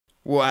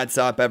What's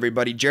up,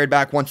 everybody? Jared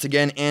back once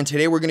again, and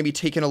today we're going to be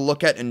taking a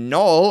look at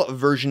NULL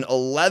version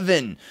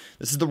 11.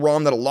 This is the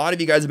ROM that a lot of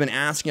you guys have been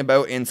asking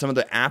about in some of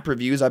the app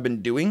reviews I've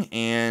been doing,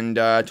 and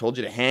I told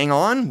you to hang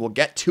on. We'll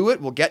get to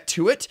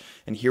it,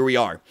 and here we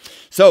are.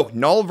 So,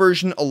 NULL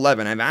version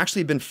 11. I've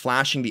actually been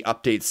flashing the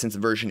updates since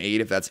version 8,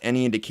 if that's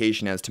any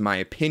indication as to my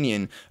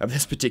opinion of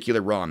this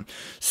particular ROM.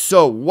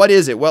 So, what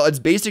is it? Well, it's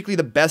basically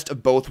the best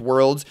of both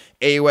worlds,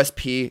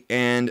 AOSP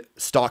and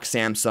stock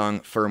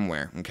Samsung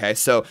firmware, okay?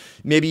 So,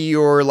 maybe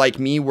you're like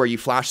me where you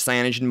flash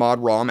CyanogenMod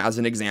ROM as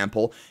an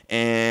example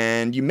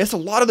and you miss a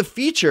lot of the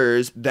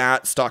features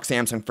that stock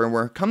Samsung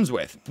firmware comes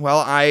with. Well,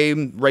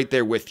 I'm right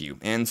there with you,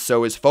 and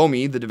so is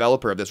Foamy, the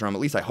developer of this ROM.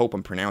 At least I hope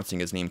I'm pronouncing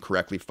his name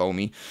correctly,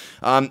 Foamy.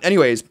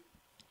 Anyways,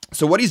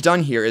 so what he's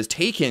done here is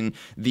taken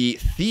the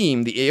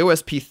theme, the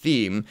AOSP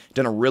theme,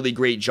 done a really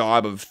great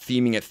job of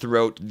theming it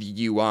throughout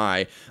the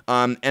UI,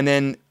 and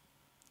then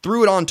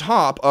threw it on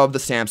top of the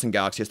Samsung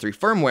Galaxy S3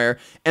 firmware,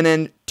 and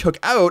then took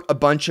out a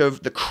bunch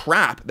of the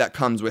crap that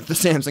comes with the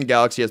Samsung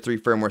Galaxy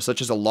S3 firmware, such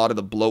as a lot of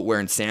the bloatware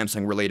and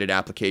Samsung-related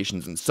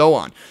applications and so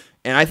on.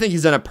 And I think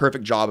he's done a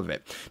perfect job of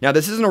it. Now,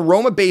 this is an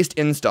Aroma-based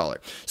installer.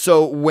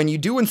 So when you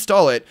do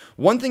install it,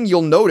 one thing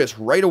you'll notice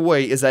right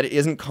away is that it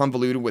isn't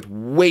convoluted with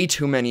way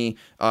too many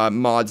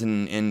mods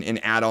and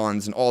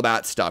add-ons and all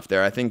that stuff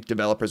there. I think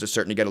developers are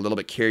starting to get a little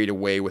bit carried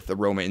away with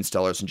Aroma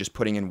installers and just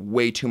putting in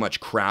way too much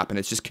crap, and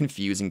it's just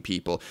confusing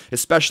people.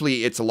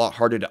 Especially, it's a lot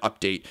harder to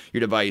update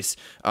your device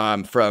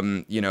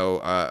from,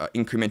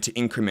 increment to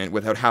increment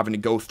without having to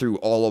go through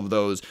all of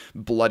those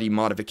bloody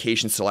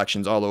modification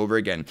selections all over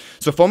again.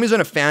 So Foamy's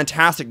done a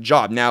fantastic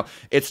job. Now,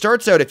 it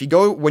starts out,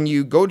 when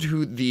you go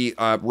to the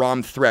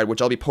ROM thread,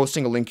 which I'll be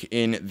posting a link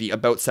in the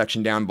About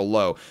section down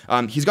below,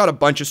 he's got a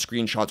bunch of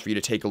screenshots for you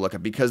to take a look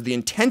at, because the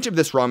intent of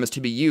this ROM is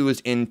to be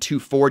used in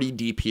 240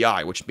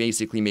 DPI, which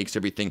basically makes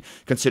everything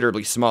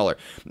considerably smaller.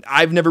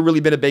 I've never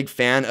really been a big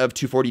fan of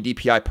 240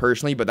 DPI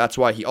personally, but that's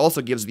why he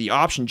also gives the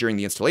option during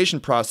the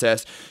installation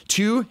process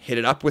to hit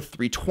it up with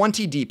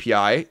 320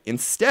 DPI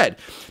instead.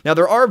 Now,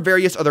 there are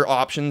various other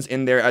options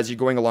in there as you're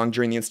going along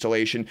during the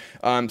installation,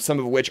 some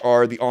of which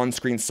are the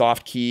on-screen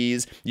soft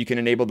keys. You can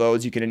enable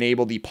those. You can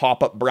enable the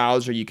pop-up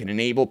browser. You can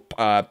enable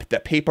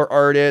the paper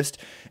artist,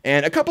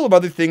 and a couple of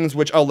other things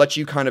which I'll let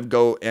you kind of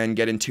go and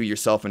get into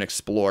yourself and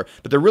explore.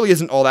 But there really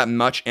isn't all that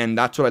much, and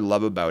that's what I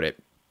love about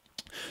it.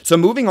 So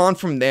moving on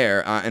from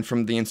there and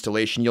from the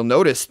installation, you'll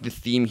notice the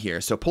theme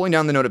here. So pulling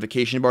down the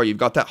notification bar, you've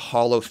got that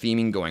hollow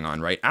theming going on,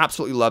 right?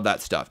 Absolutely love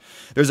that stuff.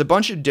 There's a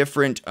bunch of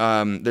different,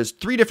 there's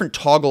 3 different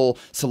toggle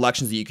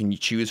selections that you can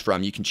choose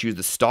from. You can choose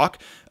the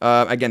stock.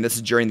 Again, this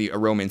is during the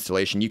Aroma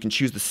installation. You can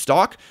choose the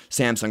stock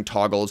Samsung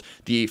toggles,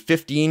 the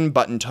 15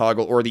 button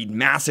toggle, or the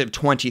massive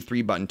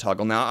 23 button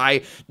toggle. Now,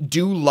 I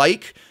do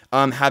like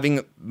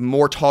having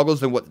more toggles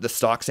than what the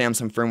stock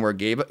Samsung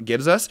firmware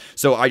gives us.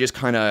 So I just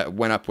kind of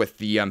went up with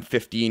the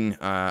 15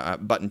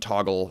 button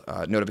toggle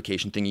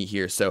notification thingy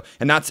here. So,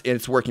 and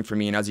it's working for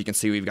me. And as you can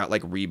see, we've got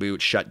like reboot,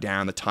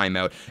 shutdown, the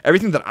timeout,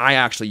 everything that I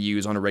actually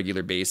use on a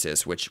regular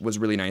basis, which was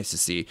really nice to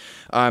see.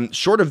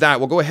 Short of that,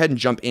 we'll go ahead and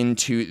jump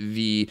into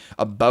the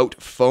About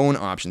phone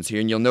options here.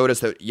 And you'll notice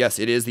that, yes,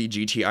 it is the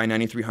GT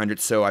I9300.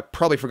 So I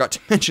probably forgot to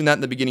mention that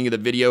in the beginning of the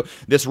video.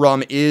 This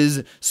ROM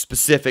is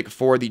specific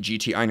for the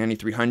GT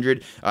I9300.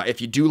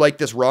 If you do like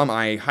this ROM,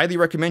 I highly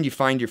recommend you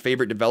find your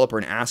favorite developer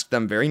and ask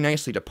them very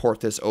nicely to port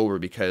this over,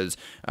 because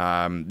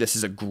this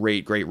is a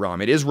great ROM.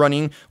 It is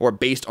running or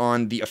based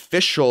on the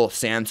official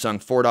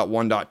Samsung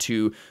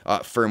 4.1.2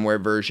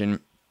 firmware version.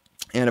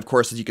 And of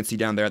course, as you can see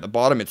down there at the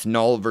bottom, it's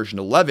NULL version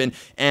 11.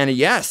 And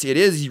yes, it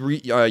is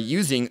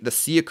using the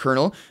Cia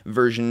kernel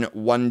version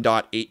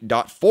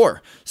 1.8.4.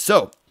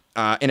 So,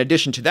 in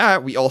addition to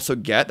that, we also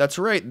get, that's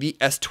right, the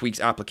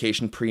S-Tweaks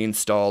application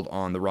pre-installed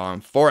on the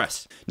ROM for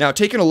us. Now,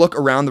 taking a look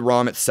around the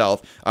ROM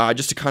itself,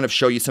 just to kind of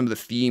show you some of the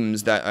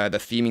themes that the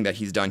theming that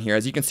he's done here.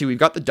 As you can see, we've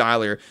got the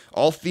dialer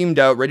all themed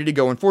out, ready to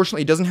go.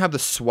 Unfortunately, it doesn't have the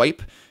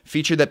swipe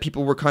feature that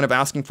people were kind of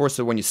asking for.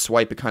 So when you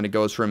swipe, it kind of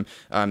goes from,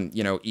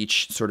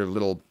 each sort of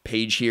little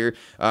page here.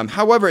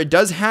 However, it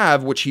does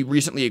have, which he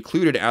recently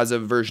included as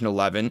of version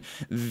 11,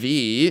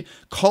 the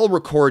call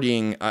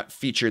recording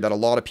feature that a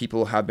lot of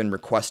people have been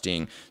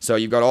requesting. So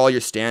you've got all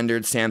your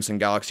standard Samsung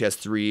Galaxy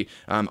S3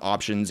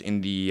 options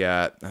in the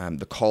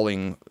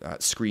calling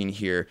screen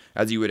here,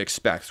 as you would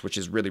expect, which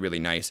is really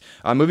nice.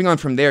 Moving on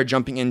from there,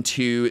 jumping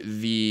into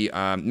the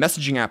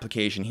messaging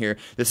application here.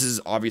 This is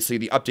obviously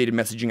the updated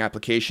messaging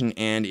application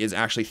and is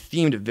actually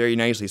themed very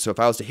nicely. So if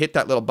I was to hit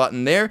that little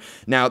button there,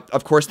 now,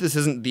 of course, this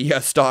isn't the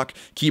stock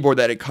keyboard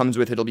that it comes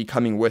with. It'll be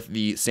coming with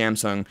the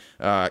Samsung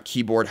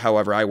keyboard.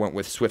 However, I went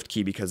with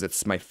SwiftKey because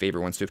it's my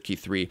favorite one, SwiftKey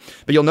 3.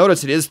 But you'll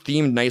notice it is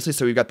themed nicely.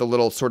 So we've got the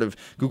little sort of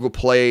Google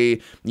Play,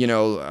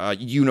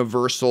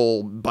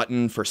 universal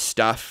button for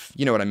stuff.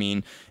 You know what I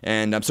mean?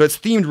 And so it's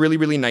themed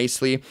really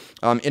nicely.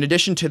 In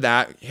addition to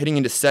that, hitting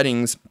into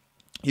settings,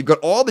 you've got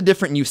all the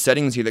different new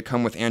settings here that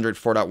come with Android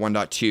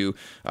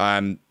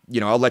 4.1.2.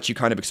 I'll let you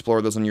kind of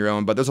explore those on your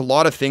own. But there's a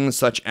lot of things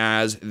such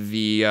as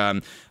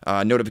the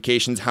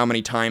notifications, how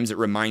many times it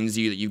reminds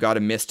you that you got a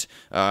missed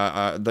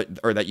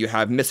or that you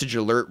have message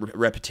alert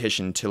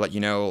repetition to let you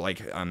know,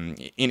 like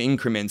in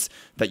increments,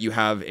 that you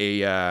have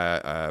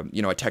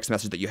a text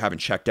message that you haven't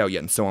checked out yet,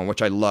 and so on,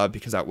 which I love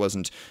because that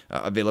wasn't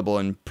available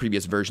in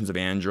previous versions of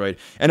Android,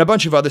 and a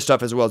bunch of other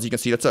stuff as well. As you can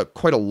see, that's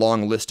quite a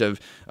long list of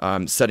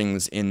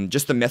settings in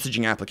just the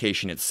messaging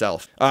application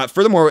itself.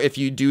 Furthermore, if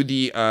you do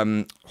the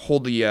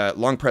hold the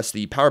long press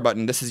the power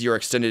button, this is your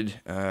extended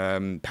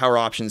power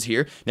options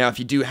here. Now, if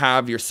you do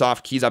have your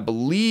soft keys, I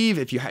believe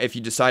if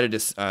you decided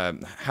to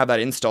have that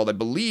installed, I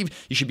believe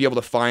you should be able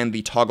to find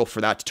the toggle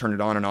for that to turn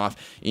it on and off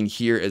in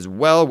here as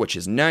well, which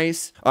is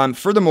nice.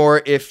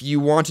 Furthermore, if you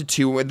wanted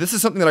to, this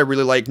is something that I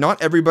really like.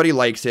 Not everybody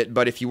likes it,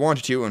 but if you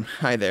wanted to, and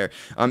hi there,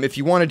 if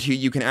you wanted to,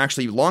 you can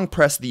actually long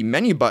press the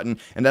menu button,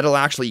 and that'll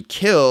actually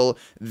kill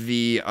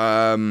the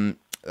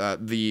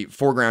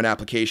foreground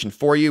application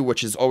for you,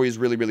 which is always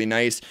really, really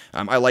nice.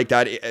 I like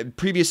that.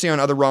 Previously on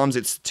other ROMs,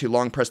 it's to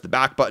long press the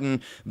back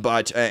button,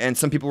 but and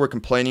some people were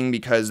complaining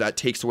because that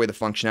takes away the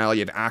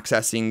functionality of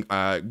accessing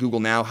Google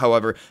Now.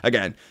 However,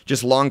 again,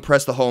 just long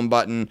press the home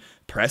button,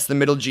 press the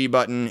middle G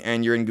button,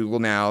 and you're in Google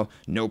Now,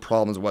 no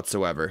problems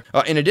whatsoever.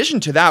 In addition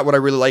to that, what I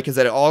really like is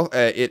that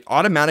it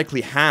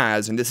automatically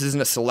has, and this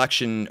isn't a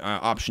selection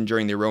option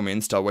during the Aroma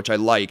install, which I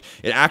like,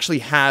 it actually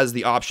has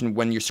the option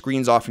when your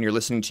screen's off and you're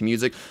listening to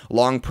music,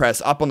 long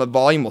press up on the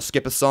volume will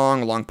skip a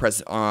song, long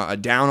press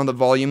down on the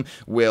volume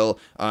will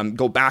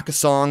go back a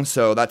song,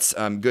 so that's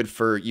good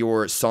for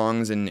your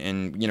songs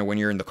and when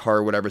you're in the car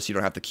or whatever, so you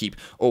don't have to keep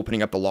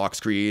opening up the lock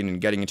screen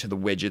and getting into the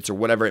widgets or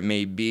whatever it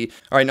may be.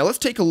 All right, now let's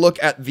take a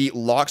look at the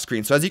lock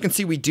screen. So as you can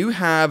see, we do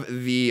have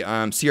the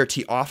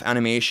CRT off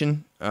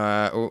animation.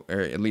 Or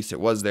at least it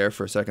was there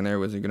for a second there.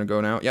 Was it going to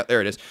go now? Yeah,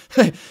 there it is.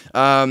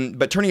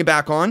 But turning it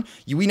back on,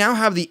 we now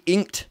have the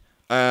inked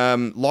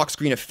lock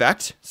screen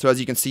effect. So as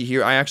you can see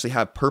here, I actually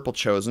have purple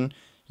chosen.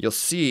 You'll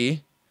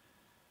see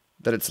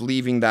that it's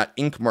leaving that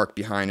ink mark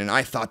behind, and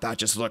I thought that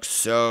just looks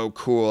so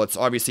cool. It's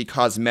obviously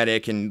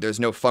cosmetic and there's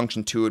no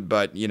function to it,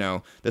 but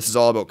this is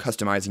all about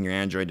customizing your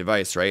Android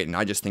device, right? And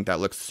I just think that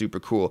looks super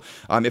cool.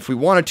 If we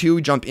wanted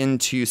to jump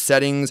into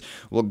settings,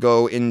 we'll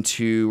go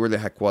into, where the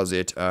heck was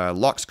it?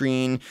 Lock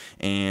screen,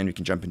 and we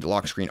can jump into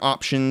lock screen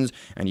options,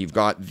 and you've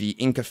got the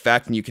ink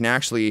effect, and you can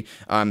actually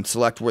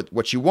select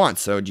what you want.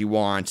 So do you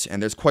want,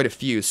 and there's quite a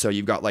few, so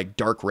you've got like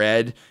dark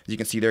red, as you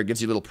can see there, it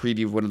gives you a little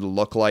preview of what it'll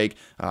look like,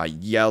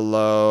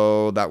 yellow,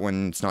 that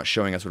one, it's not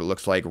showing us what it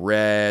looks like,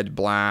 red,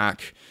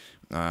 black,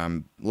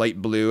 light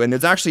blue, and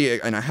there's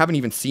actually, and I haven't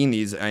even seen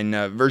these, in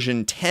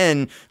version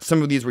 10,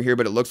 some of these were here,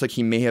 but it looks like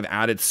he may have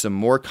added some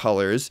more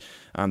colors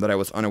that I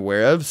was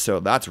unaware of,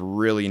 so that's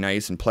really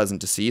nice and pleasant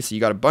to see. So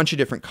you got a bunch of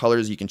different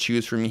colors you can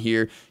choose from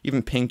here,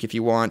 even pink if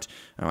you want.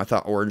 I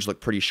thought orange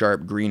looked pretty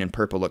sharp, green and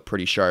purple looked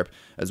pretty sharp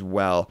as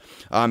well.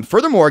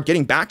 Furthermore,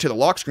 getting back to the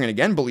lock screen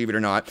again, believe it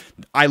or not,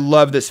 I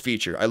love this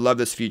feature. I love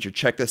this feature.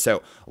 Check this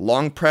out.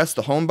 Long press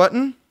the home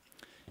button,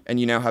 and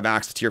you now have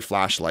access to your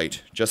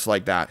flashlight, just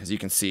like that, as you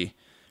can see,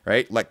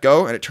 right? Let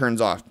go, and it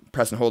turns off.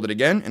 Press and hold it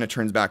again, and it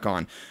turns back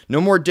on. No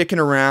more dicking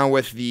around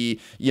with the,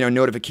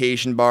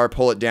 notification bar,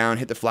 pull it down,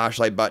 hit the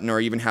flashlight button, or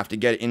even have to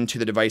get into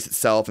the device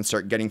itself and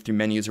start getting through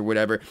menus or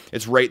whatever.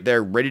 It's right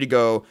there, ready to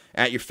go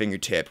at your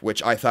fingertip,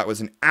 which I thought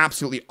was an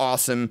absolutely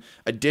awesome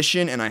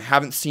addition, and I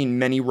haven't seen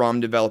many ROM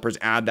developers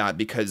add that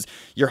because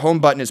your home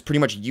button is pretty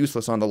much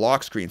useless on the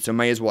lock screen, so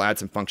may as well add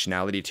some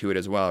functionality to it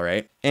as well,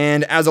 right?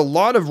 And as a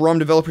lot of ROM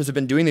developers have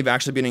been doing, they've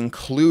actually been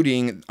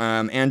including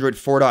Android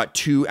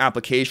 4.2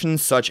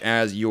 applications such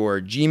as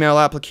your Gmail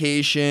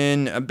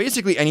application,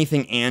 basically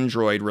anything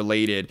Android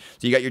related.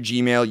 So you got your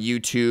Gmail,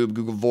 YouTube,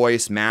 Google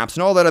Voice, Maps,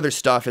 and all that other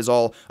stuff is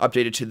all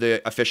updated to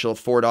the official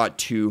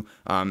 4.2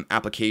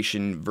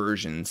 application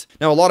versions.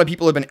 Now, a lot of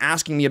people have been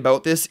asking me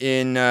about this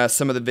in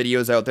some of the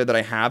videos out there that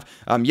I have.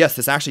 Yes,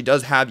 this actually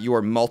does have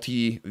your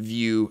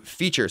multi-view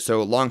feature.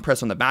 So long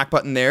press on the back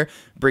button there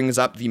brings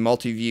up the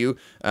multi-view,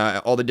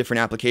 all the different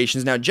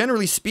applications. Now,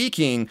 generally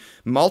speaking,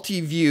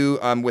 multi-view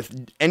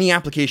with any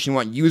application you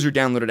want,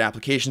 user-downloaded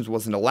applications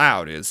wasn't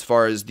allowed. As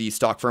far as the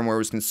stock firmware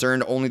was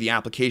concerned, only the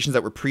applications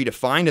that were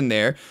predefined in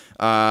there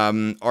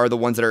are the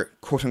ones that are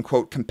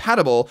quote-unquote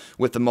compatible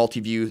with the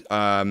multi-view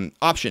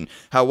option.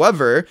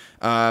 However,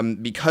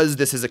 because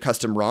this is a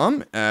custom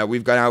ROM,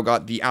 we've now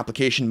got the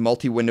application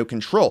multi-window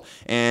control,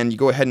 and you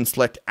go ahead and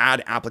select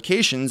add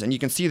applications, and you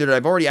can see that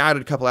I've already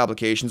added a couple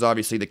applications.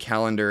 Obviously, the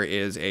calendar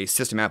is a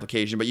system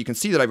application, but you can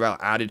see that I've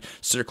added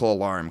Circle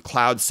Alarm,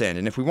 Cloud Send,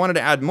 and if we wanted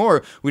to add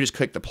more, we just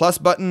click the plus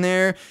button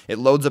there. It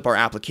loads up our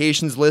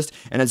applications list,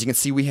 and as you can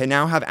see, we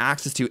now have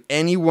access to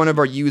any one of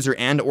our user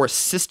and or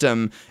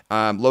system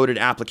loaded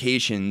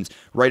applications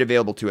right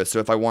available to us. So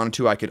if I wanted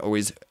to, I could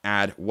always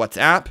add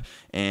WhatsApp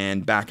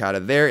and back out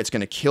of there. It's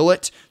going to kill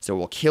it, so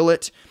we'll kill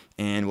it.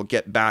 And we'll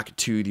get back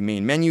to the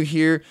main menu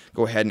here.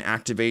 Go ahead and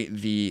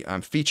activate the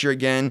feature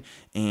again.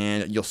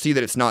 And you'll see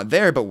that it's not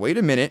there, but wait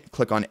a minute.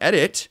 Click on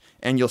Edit.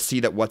 and you'll see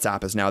that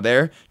WhatsApp is now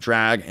there.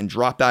 Drag and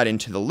drop that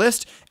into the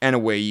list, and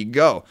away you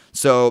go.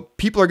 So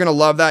people are going to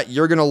love that.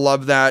 You're going to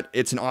love that.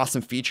 It's an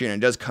awesome feature, and it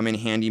does come in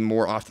handy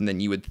more often than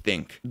you would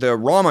think. The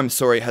ROM, I'm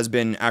sorry, has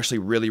been actually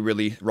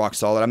really rock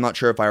solid. I'm not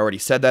sure if I already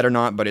said that or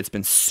not, but it's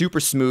been super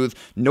smooth.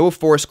 No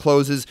force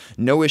closes,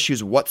 no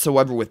issues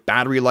whatsoever with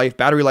battery life.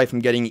 Battery life, I'm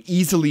getting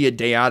easily a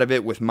day out of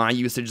it with my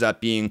usage,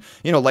 that being,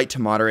 you know, light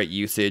to moderate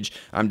usage,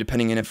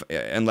 depending on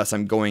unless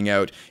I'm going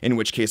out, in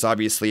which case,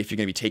 obviously, if you're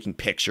going to be taking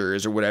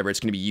pictures or whatever, it's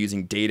going to be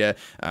using data,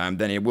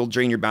 then it will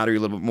drain your battery a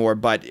little bit more.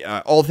 But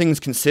all things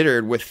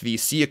considered, with the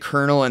SIA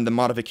kernel and the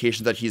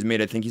modifications that he's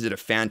made, I think he's did a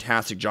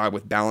fantastic job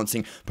with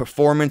balancing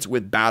performance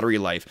with battery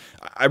life.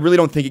 I really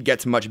don't think it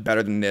gets much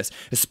better than this,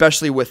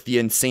 especially with the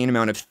insane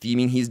amount of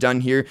theming he's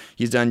done here.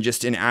 He's done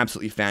just an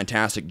absolutely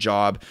fantastic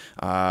job,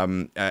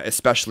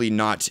 especially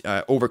not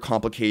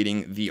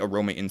overcomplicating the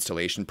Aroma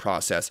installation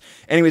process.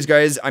 Anyways,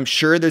 guys, I'm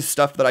sure there's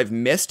stuff that I've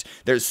missed.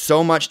 There's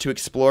so much to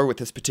explore with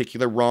this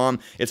particular ROM.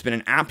 It's been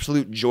an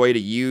absolute joy to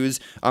use.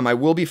 I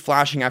will be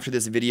flashing after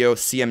this video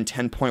CM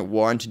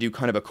 10.1 to do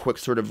kind of a quick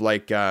sort of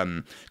like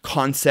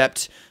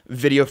concept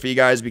video for you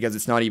guys, because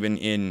it's not even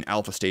in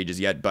alpha stages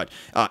yet. But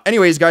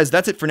anyways, guys,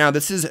 that's it for now.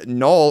 This is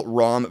NULL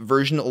ROM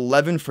version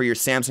 11 for your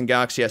Samsung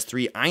Galaxy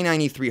S3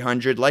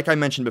 I9300. Like I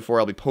mentioned before,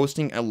 I'll be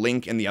posting a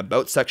link in the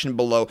about section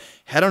below.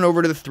 Head on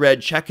over to the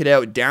thread, check it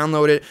out,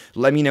 download it,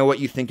 let me know what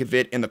you think of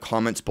it in the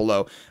comments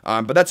below.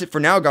 But that's it for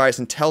now, guys.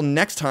 Until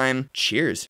next time, cheers.